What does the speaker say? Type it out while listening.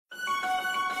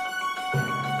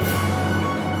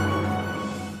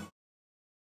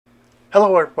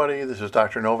Hello everybody, this is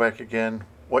Dr. Novak again.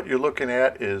 What you're looking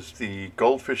at is the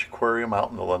goldfish aquarium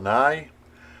out in the Lanai.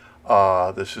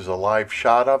 This is a live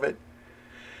shot of it.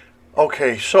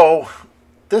 Okay, so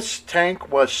this tank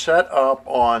was set up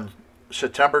on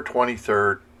September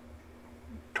 23rd,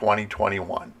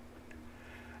 2021.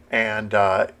 And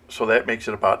so that makes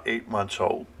it about 8 months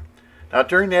old. Now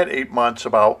during that 8 months,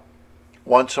 about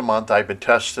once a month, I've been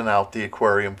testing out the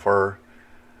aquarium for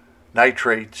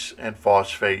nitrates and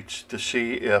phosphates to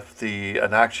see if the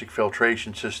anoxic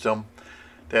filtration system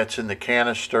that's in the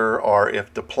canister or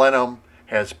if the plenum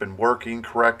has been working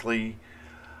correctly,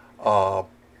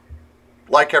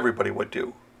 like everybody would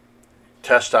do.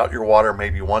 Test out your water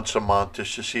maybe once a month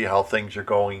just to see how things are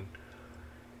going.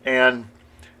 And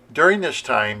during this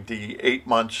time, the 8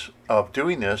 months of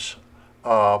doing this,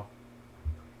 I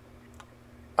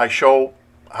show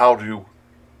how to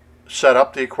set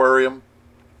up the aquarium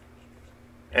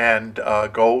and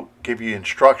go give you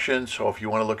instructions, so if you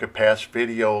want to look at past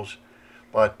videos.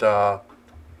 But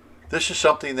this is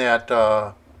something that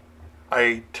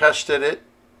I tested it,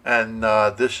 and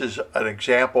this is an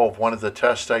example of one of the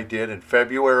tests I did in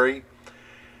February.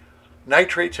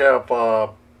 Nitrates have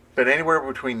been anywhere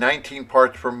between 19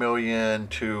 parts per million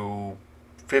to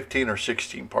 15 or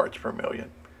 16 parts per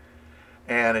million,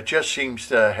 and it just seems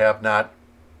to have not,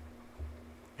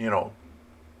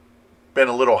 been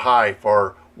a little high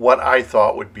for what I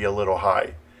thought would be a little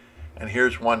high. And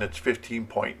here's one that's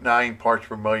 15.9 parts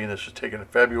per million. This was taken in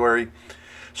February.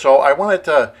 So I wanted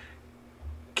to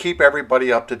keep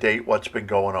everybody up to date what's been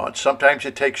going on. Sometimes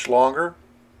it takes longer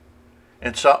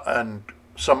in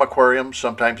some aquariums.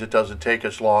 Sometimes it doesn't take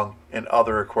as long in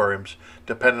other aquariums,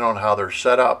 depending on how they're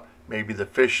set up, maybe the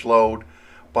fish load.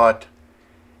 But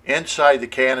inside the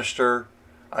canister,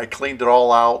 I cleaned it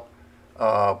all out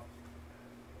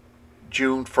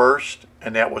June 1st,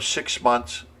 and that was 6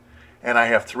 months. And I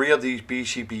have 3 of these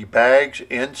BCB bags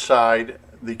inside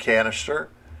the canister.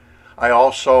 I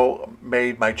also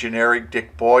made my generic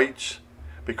Dick Boyd's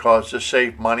because to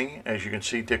save money. As you can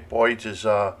see, Dick Boyd's is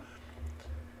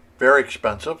very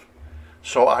expensive.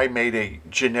 So I made a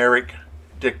generic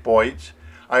Dick Boyd's.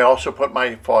 I also put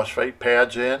my phosphate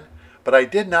pads in, but I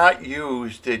did not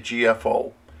use the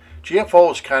GFO.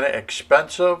 GFO is kind of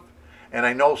expensive, and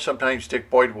I know sometimes Dick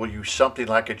Boyd will use something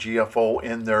like a GFO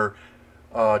in their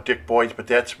Dick Boyd's, but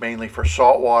that's mainly for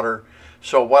saltwater.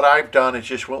 So what I've done is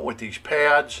just went with these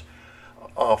pads.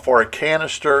 For a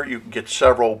canister, you can get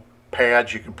several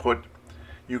pads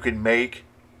you can make,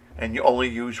 and you only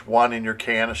use one in your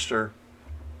canister.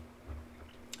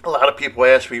 A lot of people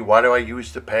ask me, why do I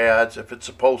use the pads if it's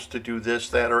supposed to do this,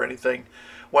 that, or anything?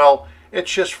 Well,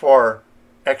 it's just for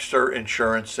extra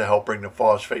insurance to help bring the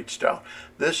phosphates down.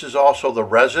 This is also the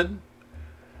resin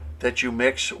that you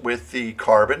mix with the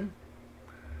carbon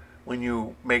when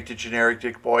you make the generic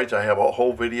Dick Boyd's. I have a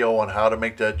whole video on how to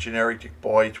make the generic Dick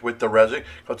Boyd's with the resin,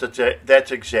 because that's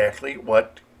exactly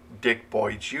what Dick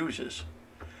Boyd's uses.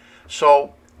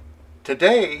 So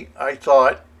today I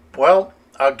thought, well,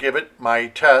 I'll give it my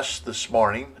test this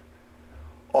morning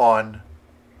on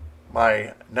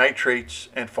my nitrates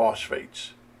and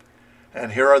phosphates.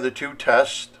 And here are the 2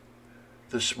 tests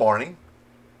this morning.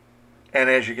 And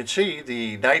as you can see,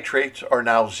 the nitrates are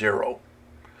now 0.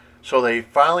 So they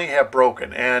finally have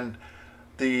broken. And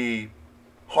the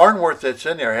hornwort that's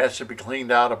in there has to be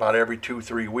cleaned out about every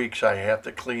 2-3 weeks. I have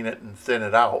to clean it and thin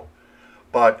it out.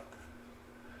 But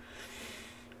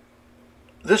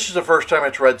this is the first time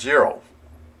it's read 0.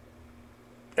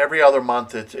 Every other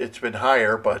month it's been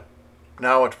higher, but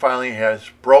now it finally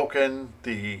has broken.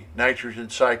 The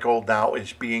nitrogen cycle now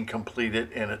is being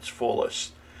completed in its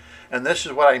fullest. And this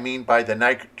is what I mean by the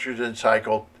nitrogen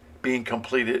cycle being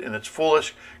completed in its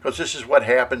fullest, because this is what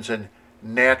happens in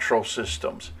natural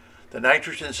systems. The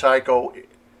nitrogen cycle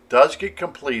does get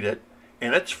completed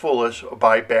in its fullest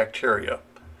by bacteria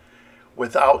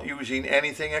without using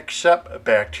anything except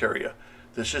bacteria.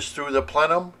 This is through the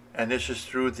plenum, and this is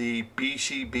through the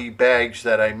BCB bags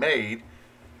that I made,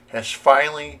 has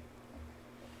finally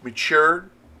matured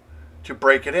to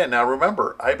break it in. Now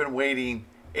remember, I've been waiting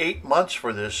 8 months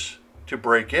for this to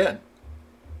break in.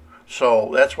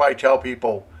 So that's why I tell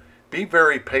people, be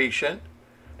very patient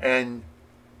and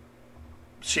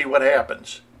see what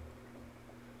happens.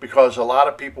 Because a lot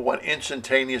of people want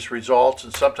instantaneous results,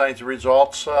 and sometimes the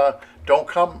results don't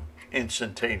come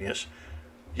instantaneous.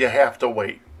 You have to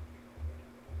wait.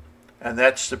 And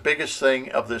that's the biggest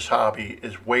thing of this hobby,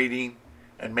 is waiting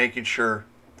and making sure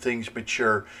things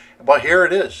mature. But here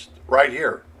it is, right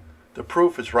here. The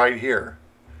proof is right here.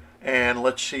 And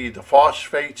let's see, the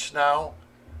phosphates now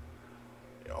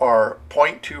are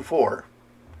 0.24.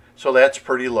 So that's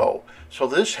pretty low. So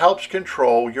this helps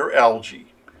control your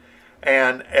algae.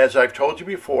 And as I've told you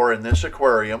before in this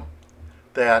aquarium,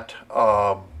 that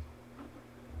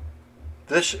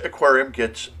this aquarium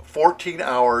gets 14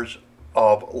 hours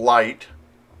of light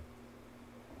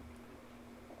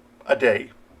a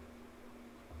day.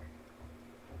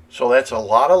 So that's a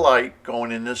lot of light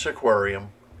going in this aquarium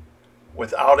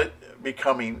without it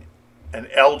becoming an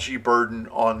algae burden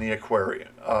on the aquarium,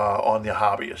 on the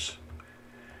hobbyist.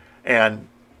 And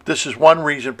this is one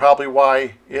reason probably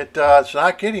why it's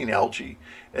not getting algae.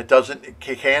 It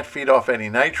can't feed off any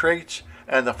nitrates,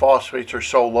 and the phosphates are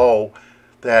so low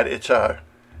that it's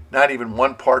not even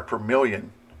 1 part per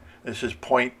million. This is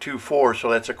 0.24, so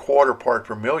that's a quarter part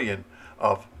per million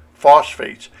of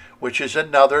phosphates, which is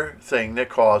another thing that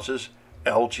causes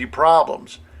algae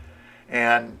problems.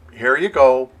 And here you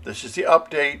go. This is the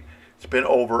update. It's been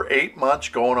over 8 months,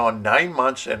 going on 9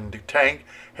 months, and the tank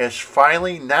has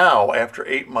finally now, after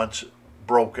 8 months,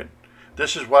 broken.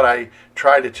 This is what I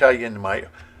try to tell you in my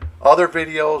other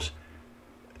videos.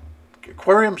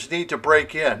 Aquariums need to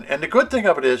break in. And the good thing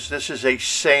of it is this is a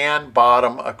sand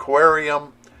bottom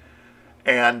aquarium,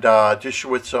 and just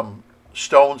with some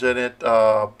stones in it,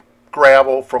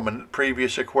 gravel from a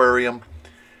previous aquarium.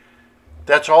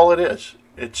 That's all it is.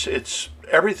 It's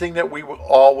everything that we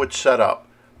all would set up.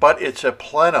 But it's a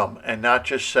plenum and not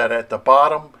just set at the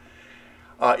bottom.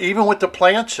 Even with the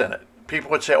plants in it, people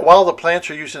would say, well, the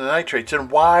plants are using the nitrates. And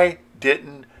why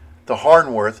didn't the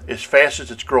Hornworth, as fast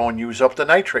as it's growing, use up the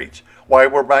nitrates? Why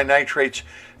were my nitrates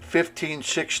 15,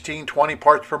 16, 20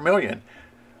 parts per million?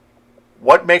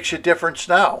 What makes a difference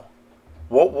now?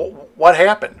 What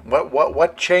happened?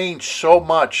 What changed so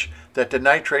much that the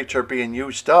nitrates are being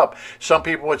used up? Some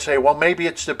people would say, well, maybe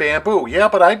it's the bamboo. Yeah,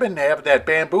 but I've been having that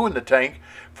bamboo in the tank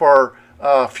for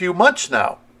a few months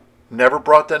now. Never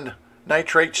brought the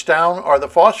nitrates down or the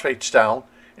phosphates down.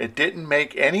 It didn't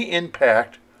make any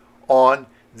impact on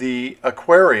the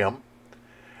aquarium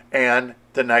and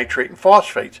the nitrate and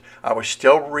phosphates. I was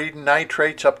still reading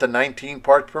nitrates up to 19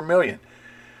 parts per million.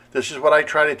 This is what I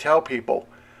try to tell people.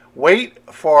 Wait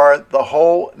for the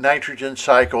whole nitrogen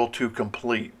cycle to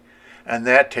complete. And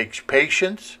that takes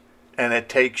patience and it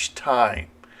takes time.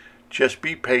 Just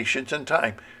be patient and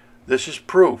time. This is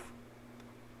proof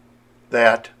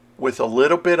that with a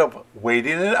little bit of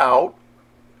waiting it out,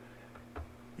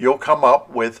 you'll come up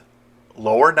with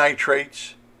lower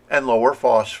nitrates and lower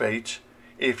phosphates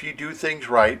if you do things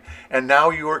right. And now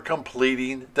you are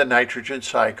completing the nitrogen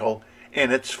cycle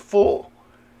in its full.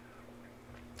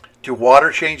 Do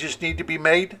water changes need to be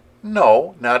made?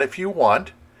 No, not if you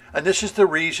want. And this is the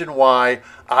reason why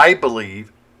I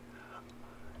believe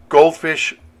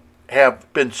goldfish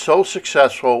have been so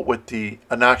successful with the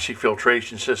anoxy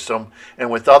filtration system,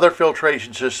 and with other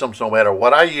filtration systems, no matter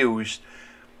what I used,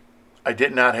 I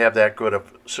did not have that good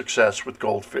of success with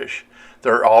goldfish.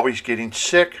 They're always getting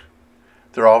sick.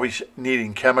 They're always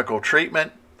needing chemical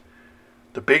treatment.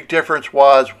 The big difference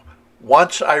was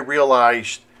once I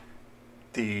realized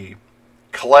the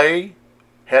clay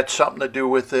had something to do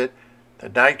with it, the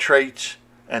nitrates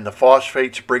and the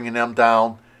phosphates, bringing them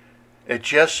down, it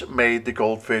just made the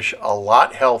goldfish a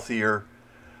lot healthier,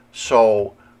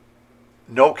 so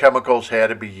no chemicals had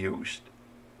to be used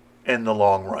in the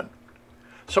long run.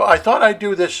 So I thought I'd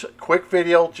do this quick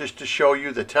video just to show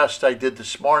you the test I did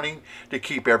this morning to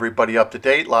keep everybody up to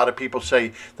date. A lot of people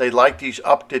say they like these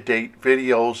up-to-date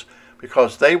videos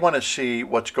because they want to see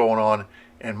what's going on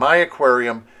in my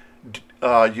aquarium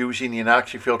using the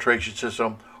anoxy filtration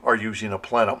system or using a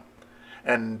plenum.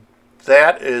 And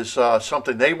that is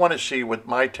something they want to see with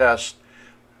my test,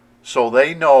 so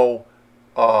they know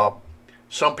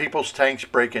some people's tanks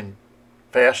break in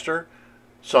faster,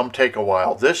 some take a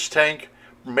while. This tank,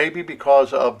 maybe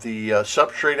because of the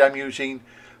substrate I'm using,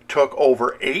 took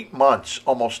over 8 months,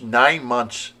 almost 9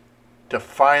 months to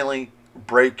finally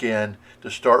break in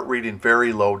to start reading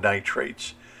very low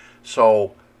nitrates.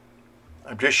 So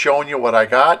I'm just showing you what I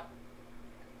got.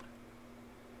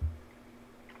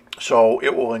 So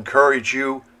it will encourage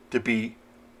you to be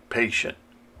patient,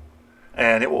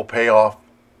 and it will pay off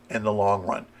in the long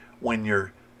run. When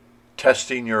you're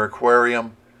testing your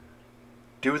aquarium,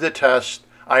 do the test.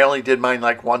 I only did mine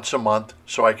like once a month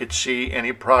so I could see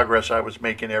any progress I was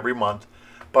making every month.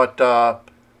 But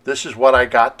this is what I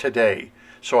got today.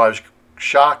 So I was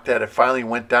shocked that it finally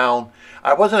went down.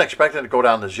 I wasn't expecting to go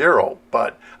down to 0,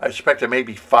 but I expected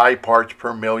maybe 5 parts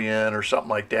per million or something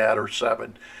like that, or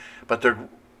 7. But to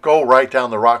go right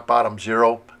down the rock bottom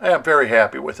 0, I am very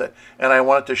happy with it. And I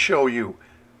wanted to show you.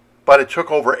 But it took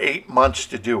over 8 months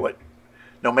to do it.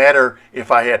 No matter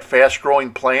if I had fast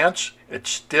growing plants, it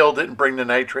still didn't bring the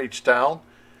nitrates down.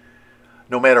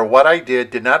 no matter what I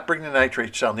did not bring the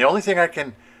nitrates down. The only thing I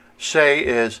can say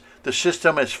is the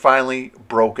system is finally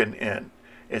broken in.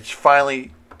 It's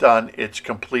finally done its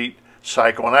complete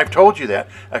cycle. And I've told you that.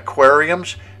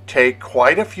 Aquariums take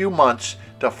quite a few months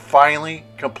to finally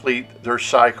complete their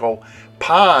cycle.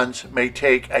 Ponds may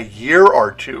take a year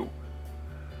or two.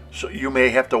 So you may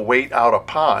have to wait out a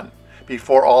pond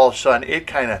before all of a sudden it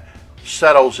kind of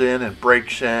settles in and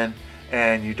breaks in,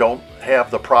 and you don't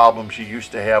have the problems you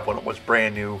used to have when it was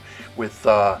brand new with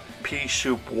pea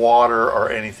soup water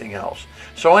or anything else.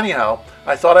 So anyhow,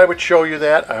 I thought I would show you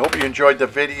that. I hope you enjoyed the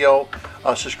video.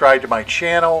 Subscribe to my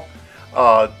channel.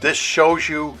 This shows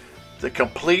you the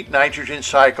complete nitrogen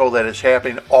cycle that is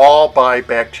happening all by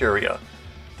bacteria.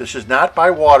 This is not by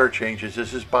water changes.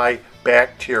 This is by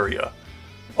bacteria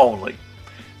only.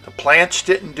 The plants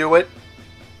didn't do it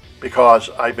because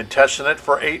I've been testing it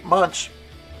for 8 months.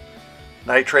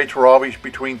 Nitrates were always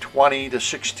between 20 to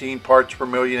 16 parts per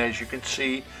million, as you can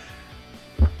see.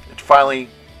 It finally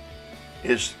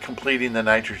is completing the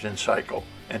nitrogen cycle.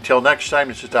 Until next time,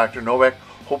 this is Dr. Novak.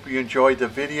 Hope you enjoyed the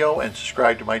video and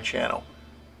subscribe to my channel.